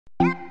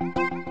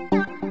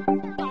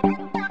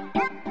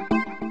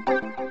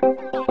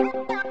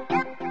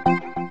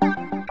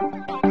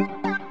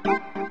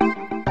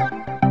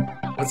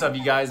What's up,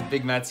 you guys?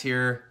 BIGMETZ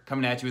here,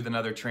 coming at you with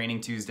another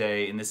Training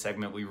Tuesday. In this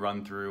segment, we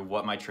run through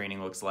what my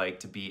training looks like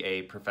to be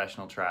a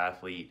professional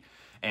triathlete.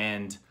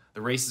 And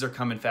the races are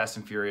coming fast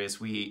and furious.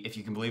 If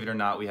you can believe it or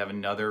not, we have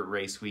another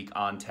race week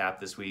on tap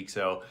this week.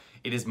 So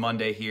it is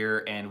Monday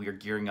here, and we are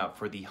gearing up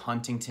for the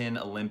Huntington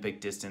Olympic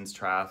Distance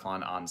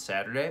Triathlon on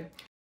Saturday.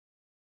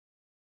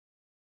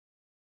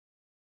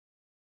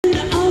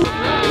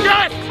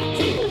 Yes!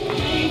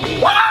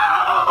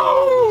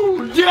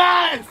 Wow!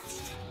 Yes!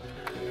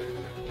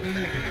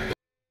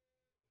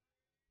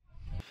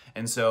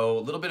 And so a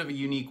little bit of a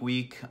unique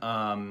week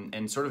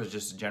and sort of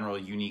just a general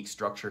unique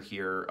structure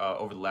here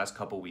over the last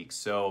couple weeks.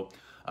 So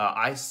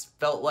I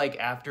felt like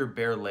after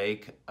Bear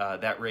Lake,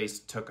 that race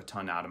took a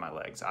ton out of my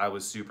legs. I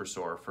was super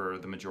sore for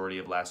the majority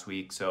of last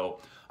week. So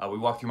we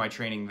walked through my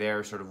training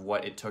there, sort of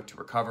what it took to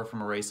recover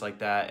from a race like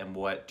that and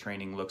what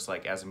training looks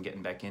like as I'm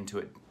getting back into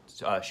it,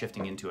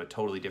 shifting into a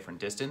totally different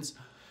distance.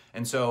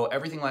 And so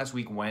everything last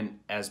week went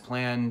as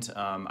planned.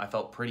 I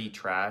felt pretty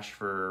trash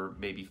for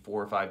maybe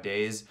 4 or 5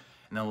 days.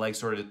 And then the legs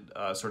sort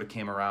of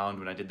came around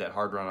when I did that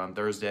hard run on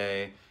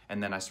Thursday,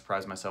 and then I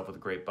surprised myself with a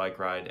great bike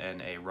ride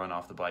and a run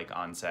off the bike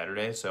on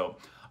Saturday. So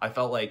I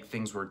felt like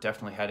things were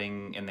definitely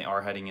heading, and they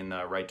are heading in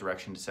the right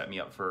direction to set me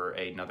up for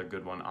another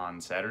good one on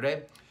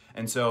Saturday.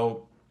 And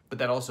so, but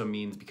that also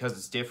means because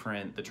it's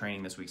different, the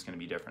training this week's going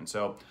to be different.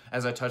 So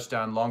as I touched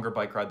on, longer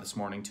bike ride this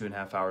morning,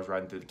 2.5 hours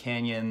riding through the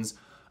canyons.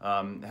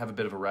 Have a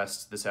bit of a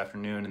rest this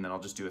afternoon, and then I'll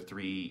just do a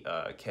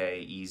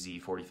 3K easy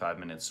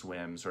 45-minute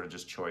swim, sort of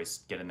just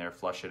choice, get in there,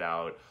 flush it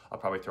out. I'll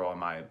probably throw on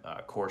my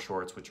core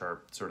shorts, which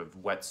are sort of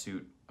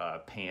wetsuit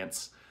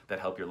pants that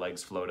help your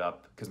legs float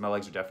up, because my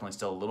legs are definitely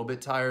still a little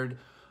bit tired,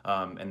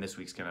 and this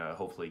week's gonna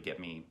hopefully get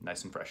me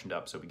nice and freshened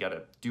up. So we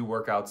gotta do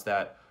workouts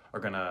that are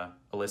gonna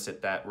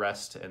elicit that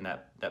rest and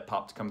that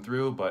pop to come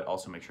through, but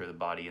also make sure the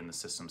body and the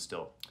system's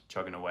still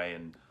chugging away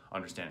and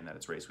understanding that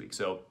it's race week.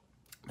 So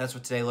that's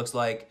what today looks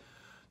like.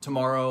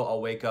 Tomorrow,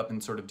 I'll wake up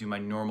and sort of do my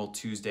normal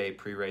Tuesday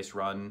pre-race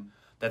run.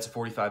 That's a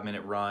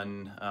 45-minute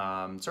run.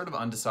 Sort of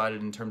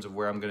undecided in terms of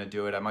where I'm going to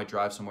do it. I might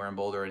drive somewhere in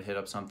Boulder and hit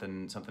up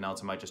something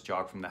else. I might just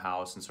jog from the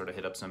house and sort of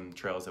hit up some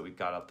trails that we've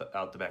got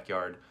out the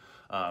backyard.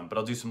 But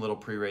I'll do some little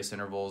pre-race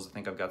intervals. I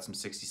think I've got some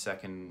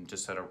 60-second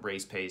just at a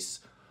race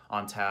pace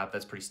on tap.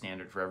 That's pretty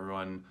standard for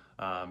everyone.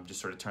 Just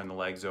sort of turn the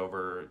legs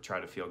over, try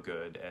to feel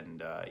good,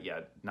 and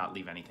yeah, not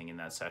leave anything in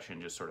that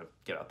session. Just sort of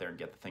get out there and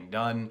get the thing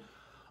done.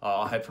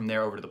 I'll head from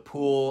there over to the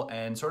pool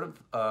and sort of,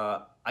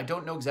 I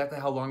don't know exactly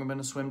how long I'm going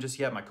to swim just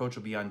yet. My coach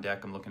will be on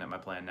deck. I'm looking at my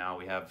plan now.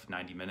 We have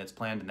 90 minutes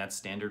planned, and that's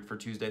standard for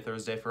Tuesday,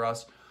 Thursday for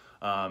us.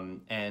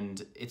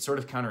 And it's sort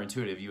of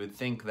counterintuitive. You would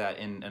think that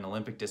in an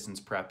Olympic distance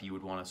prep, you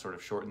would want to sort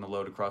of shorten the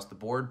load across the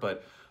board.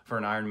 But for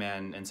an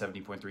Ironman and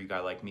 70.3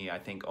 guy like me, I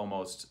think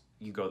almost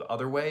you go the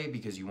other way,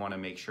 because you want to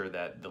make sure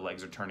that the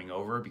legs are turning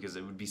over, because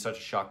it would be such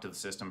a shock to the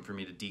system for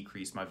me to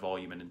decrease my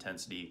volume and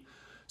intensity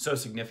so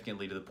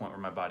significantly to the point where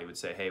my body would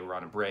say, hey, we're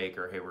on a break,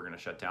 or hey, we're going to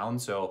shut down.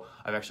 So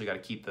I've actually got to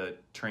keep the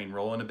train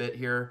rolling a bit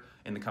here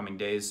in the coming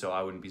days. So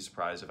I wouldn't be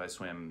surprised if I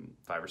swim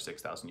 5,000 or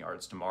 6,000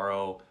 yards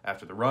tomorrow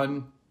after the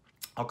run.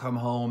 I'll come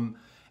home,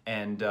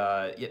 and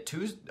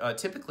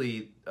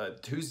typically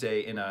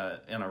Tuesday in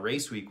a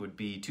race week would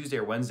be Tuesday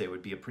or Wednesday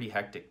would be a pretty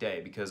hectic day,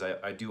 because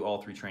I do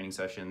all 3 training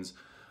sessions.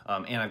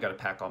 And I've got to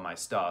pack all my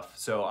stuff.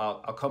 So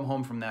I'll come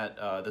home from that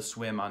the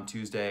swim on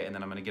Tuesday, and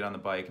then I'm going to get on the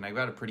bike, and I've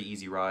got a pretty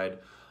easy ride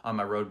on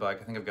my road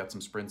bike. I think I've got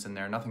some sprints in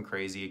there, nothing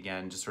crazy,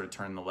 again, just sort of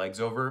turn the legs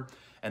over.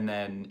 And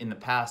then in the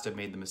past, I've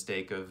made the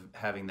mistake of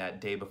having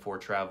that day before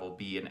travel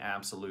be an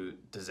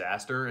absolute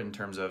disaster in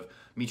terms of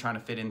me trying to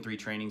fit in 3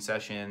 training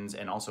sessions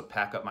and also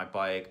pack up my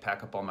bike,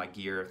 pack up all my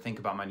gear, think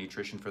about my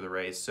nutrition for the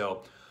race.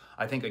 So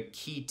I think a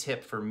key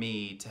tip for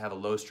me to have a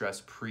low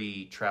stress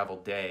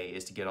pre-travel day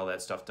is to get all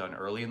that stuff done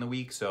early in the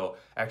week. So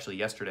actually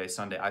yesterday,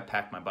 Sunday, I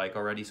packed my bike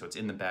already, so it's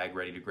in the bag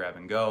ready to grab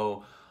and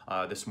go.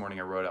 This morning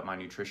I wrote out my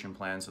nutrition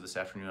plan, so this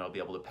afternoon I'll be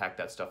able to pack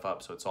that stuff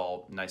up so it's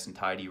all nice and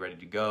tidy, ready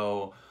to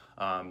go.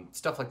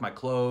 Stuff like my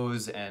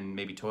clothes and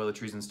maybe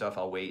toiletries and stuff,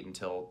 I'll wait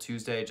until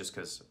Tuesday, just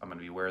because I'm going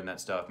to be wearing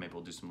that stuff. Maybe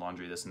we'll do some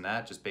laundry, this and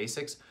that, just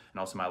basics. And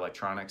also my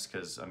electronics,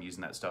 because I'm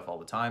using that stuff all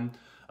the time.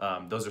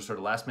 Those are sort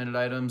of last minute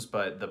items,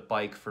 but the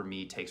bike for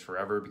me takes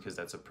forever, because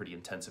that's a pretty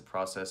intensive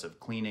process of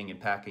cleaning and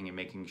packing and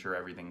making sure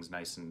everything's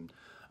nice and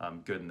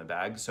good in the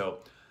bag. So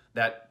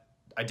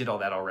I did all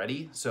that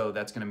already, so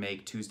that's going to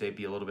make Tuesday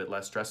be a little bit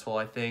less stressful,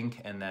 I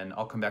think. And then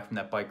I'll come back from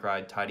that bike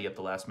ride, tidy up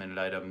the last minute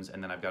items,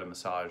 and then I've got a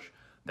massage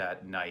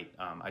that night.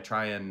 I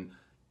try and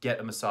get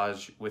a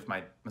massage with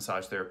my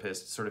massage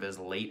therapist sort of as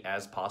late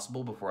as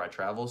possible before I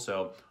travel.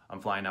 So I'm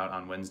flying out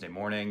on Wednesday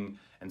morning,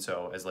 and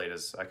so as late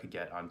as I could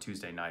get on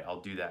Tuesday night, I'll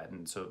do that.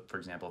 And so, for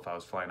example, if I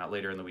was flying out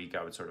later in the week,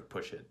 I would sort of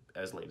push it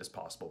as late as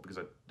possible, because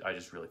I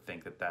just really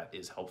think that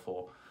is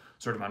helpful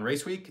sort of on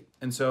race week.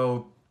 And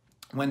so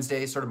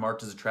Wednesday sort of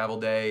marked as a travel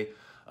day.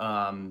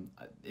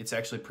 It's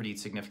actually pretty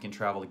significant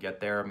travel to get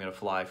there. I'm going to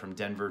fly from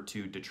Denver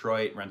to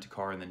Detroit, rent a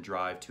car, and then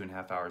drive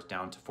 2.5 hours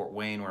down to Fort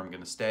Wayne, where I'm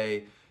going to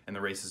stay. And the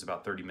race is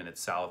about 30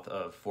 minutes south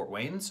of Fort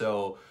Wayne.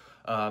 So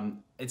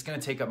It's going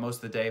to take up most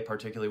of the day,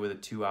 particularly with a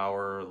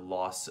 2-hour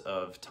loss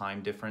of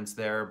time difference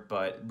there.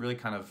 But really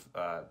kind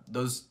of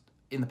those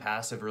in the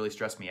past have really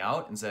stressed me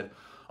out and said,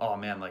 oh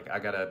man, like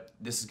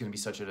this is going to be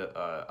such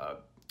a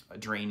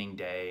draining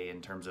day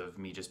in terms of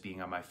me just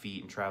being on my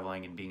feet and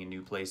traveling and being in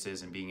new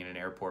places and being in an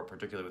airport,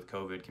 particularly with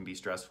COVID, can be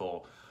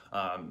stressful.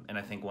 And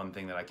I think one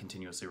thing that I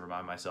continuously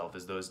remind myself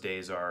is those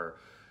days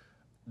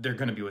they're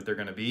going to be what they're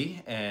going to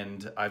be.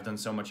 And I've done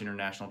so much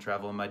international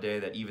travel in my day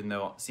that even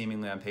though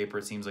seemingly on paper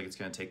it seems like it's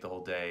going to take the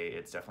whole day,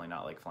 it's definitely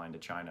not like flying to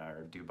China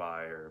or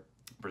Dubai or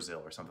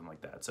Brazil or something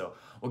like that. So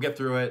we'll get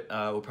through it.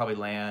 We'll probably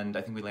land,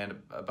 I think we land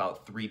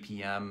about 3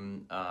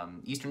 p.m.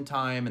 Eastern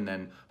time. And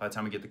then by the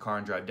time we get the car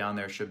and drive down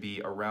there, should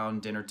be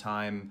around dinner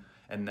time.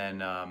 And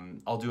then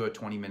I'll do a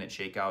 20-minute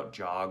shakeout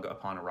jog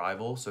upon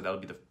arrival. So that'll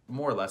be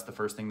more or less the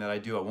first thing that I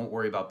do. I won't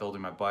worry about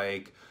building my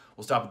bike.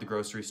 We'll stop at the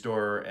grocery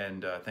store,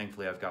 and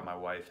thankfully I've got my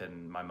wife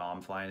and my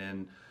mom flying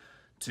in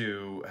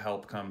to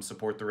help come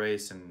support the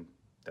race, and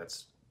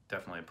that's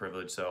definitely a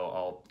privilege. So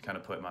I'll kind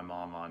of put my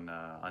mom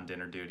on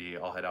dinner duty.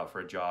 I'll head out for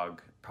a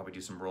jog, probably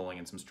do some rolling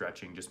and some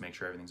stretching, just make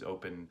sure everything's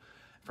open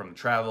from the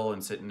travel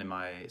and sitting in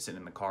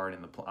the car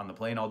and on the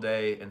plane all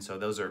day. And so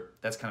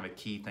that's kind of a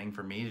key thing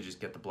for me, to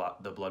just get the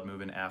blood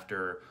moving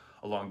after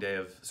a long day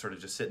of sort of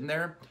just sitting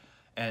there.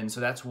 And so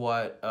that's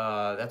what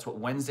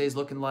Wednesday's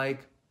looking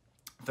like.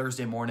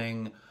 Thursday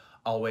morning,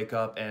 I'll wake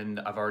up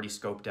and I've already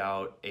scoped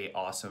out a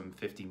awesome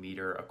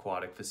 50-meter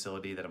aquatic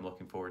facility that I'm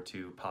looking forward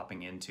to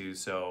popping into.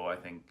 So I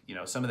think,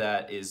 some of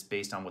that is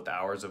based on what the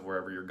hours of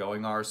wherever you're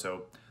going are.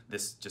 So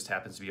this just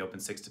happens to be open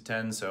 6 to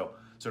 10. So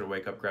sort of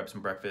wake up, grab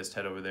some breakfast,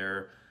 head over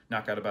there,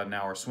 knock out about an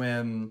hour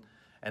swim,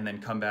 and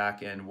then come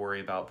back and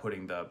worry about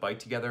putting the bike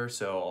together.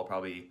 So I'll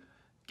probably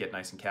get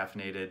nice and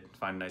caffeinated,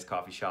 find a nice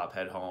coffee shop,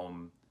 head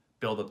home,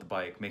 build up the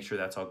bike, make sure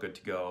that's all good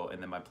to go.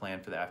 And then my plan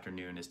for the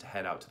afternoon is to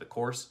head out to the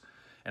course.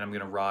 And I'm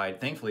going to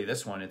ride, thankfully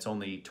this one, it's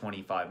only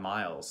 25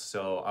 miles.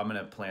 So I'm going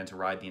to plan to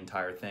ride the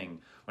entire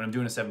thing. When I'm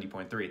doing a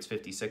 70.3, it's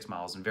 56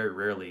 miles. And very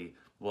rarely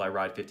will I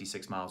ride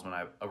 56 miles when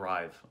I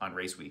arrive on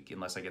race week,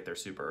 unless I get there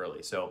super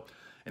early. So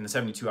in the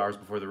 72 hours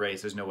before the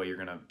race, there's no way you're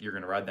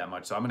gonna ride that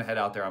much. So I'm going to head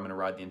out there. I'm going to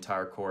ride the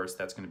entire course.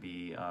 That's going to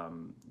be,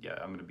 I'm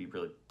going to be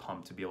really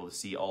pumped to be able to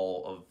see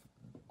all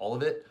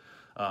of it.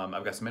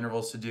 I've got some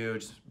intervals to do,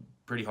 just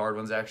pretty hard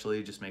ones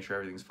actually, just make sure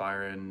everything's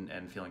firing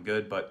and feeling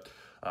good. But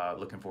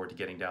looking forward to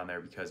getting down there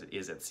because it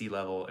is at sea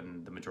level,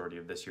 and the majority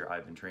of this year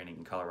I've been training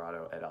in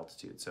Colorado at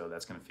altitude. So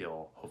that's going to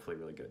feel hopefully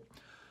really good.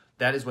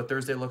 That is what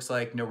Thursday looks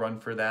like. No run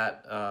for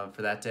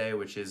that day,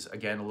 which is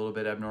again a little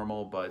bit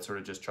abnormal, but sort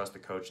of just trust the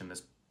coach in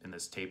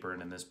this taper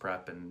and in this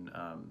prep, and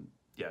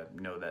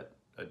know that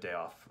a day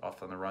off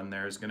on the run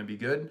there is going to be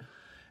good.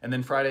 And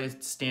then Friday,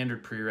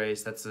 standard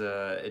pre-race. That's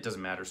it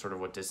doesn't matter sort of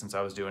what distance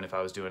I was doing. If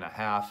I was doing a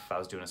half, if I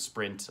was doing a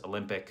sprint,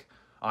 Olympic,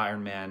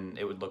 Ironman,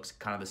 it would look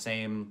kind of the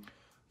same.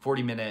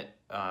 40-minute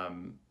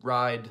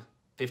ride,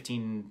 10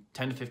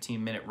 to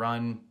 15-minute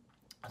run,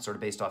 sort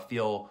of based off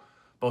feel,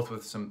 both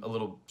with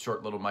a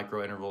short little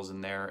micro intervals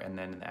in there. And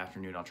then in the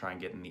afternoon, I'll try and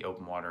get in the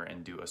open water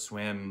and do a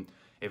swim.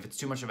 If it's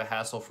too much of a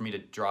hassle for me to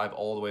drive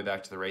all the way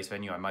back to the race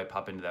venue, I might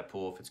pop into that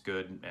pool if it's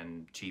good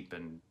and cheap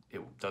and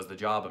it does the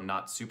job. I'm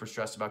not super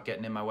stressed about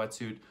getting in my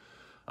wetsuit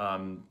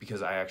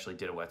because I actually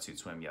did a wetsuit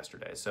swim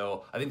yesterday.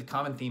 So I think the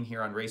common theme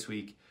here on race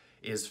week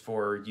is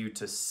for you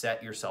to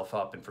set yourself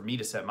up, and for me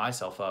to set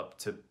myself up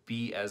to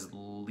be as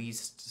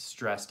least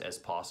stressed as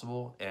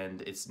possible.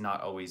 And it's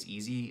not always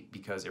easy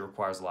because it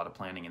requires a lot of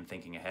planning and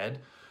thinking ahead.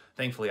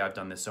 Thankfully, I've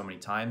done this so many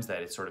times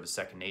that it's sort of a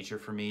second nature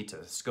for me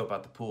to scope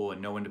out the pool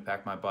and know when to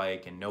pack my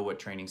bike and know what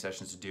training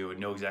sessions to do and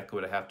know exactly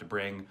what I have to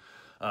bring.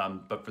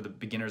 But for the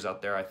beginners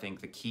out there, I think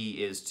the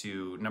key is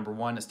to, number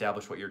one,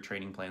 establish what your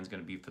training plan is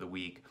going to be for the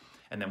week,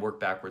 and then work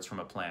backwards from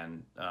a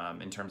plan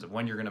in terms of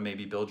when you're going to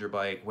maybe build your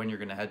bike, when you're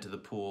going to head to the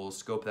pool,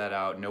 scope that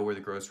out, know where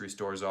the grocery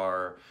stores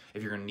are,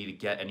 if you're going to need to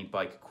get any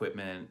bike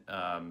equipment,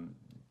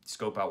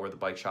 scope out where the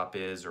bike shop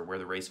is or where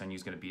the race venue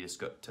is going to be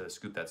to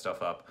scoop that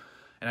stuff up.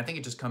 And I think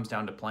it just comes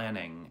down to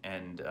planning.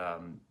 And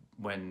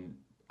when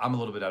I'm a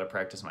little bit out of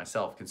practice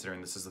myself,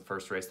 considering this is the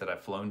first race that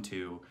I've flown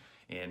to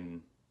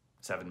in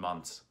 7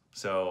 months.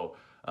 So,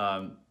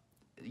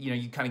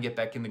 you kind of get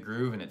back in the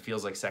groove, and it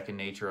feels like second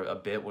nature a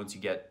bit once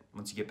you get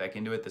back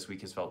into it. This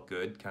week has felt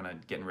good, kind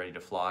of getting ready to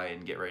fly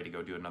and get ready to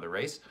go do another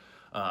race.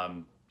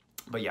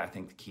 But yeah, I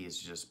think the key is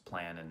to just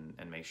plan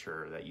and make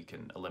sure that you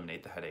can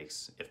eliminate the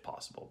headaches if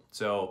possible.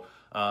 So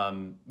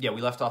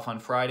we left off on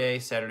Friday.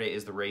 Saturday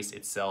is the race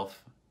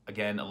itself.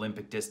 Again,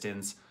 Olympic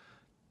distance.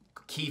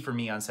 Key for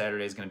me on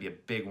Saturday is going to be a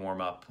big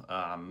warm-up.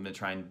 I'm going to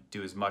try and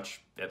do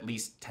at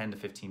least 10 to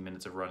 15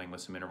 minutes of running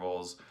with some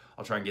intervals.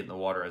 I'll try and get in the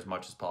water as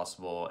much as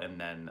possible, and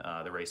then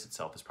the race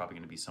itself is probably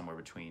going to be somewhere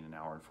between an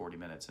hour and 40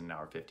 minutes and an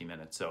hour 50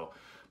 minutes. So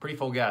pretty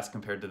full gas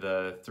compared to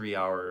the 3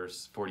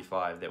 hours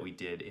 45 that we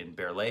did in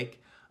Bear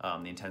Lake.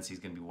 The intensity is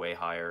going to be way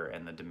higher,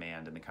 and the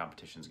demand and the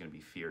competition is going to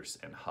be fierce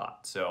and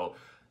hot. So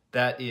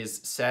That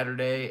is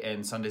Saturday,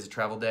 and Sunday's a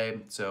travel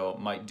day, so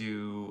might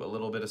do a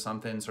little bit of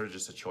something, sort of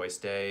just a choice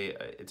day.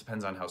 It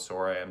depends on how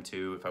sore I am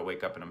too. If I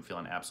wake up and I'm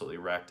feeling absolutely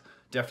wrecked,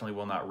 definitely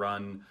will not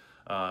run.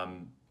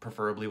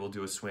 Preferably we'll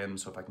do a swim,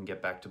 so if I can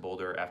get back to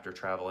Boulder after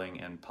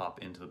traveling and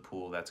pop into the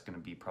pool, that's going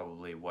to be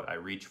probably what I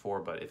reach for.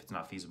 But if it's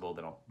not feasible,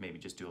 then I'll maybe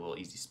just do a little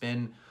easy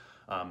spin,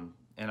 and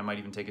I might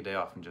even take a day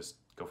off and just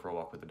go for a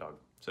walk with the dog.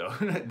 So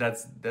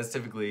that's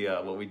typically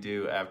what we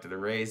do after the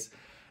race.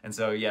 And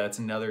so, yeah, that's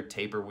another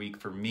taper week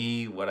for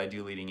me, what I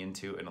do leading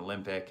into an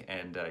Olympic.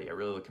 And yeah,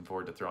 really looking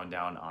forward to throwing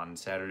down on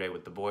Saturday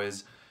with the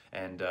boys,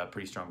 and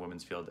pretty strong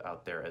women's field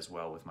out there as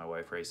well with my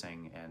wife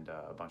racing and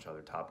a bunch of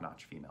other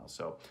top-notch females.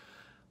 So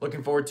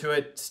looking forward to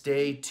it.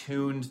 Stay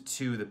tuned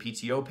to the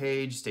PTO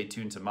page. Stay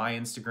tuned to my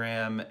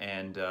Instagram.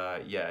 And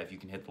yeah, if you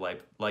can hit the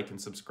like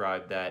and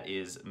subscribe, that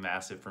is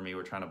massive for me.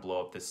 We're trying to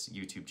blow up this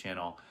YouTube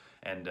channel.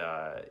 And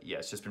yeah,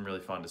 it's just been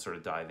really fun to sort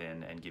of dive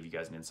in and give you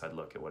guys an inside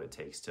look at what it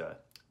takes to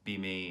be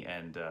me,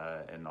 and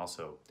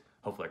also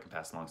hopefully I can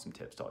pass along some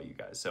tips to all you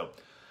guys. So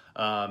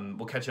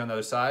we'll catch you on the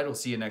other side. We'll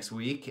see you next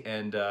week,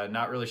 and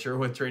not really sure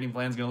what training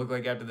plan is going to look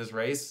like after this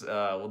race.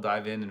 We'll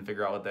dive in and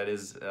figure out what that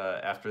is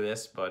after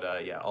this,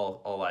 but yeah,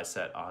 all eyes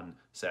set on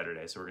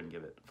Saturday, so we're going to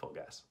give it full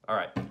gas. All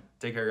right,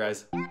 take care,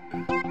 guys.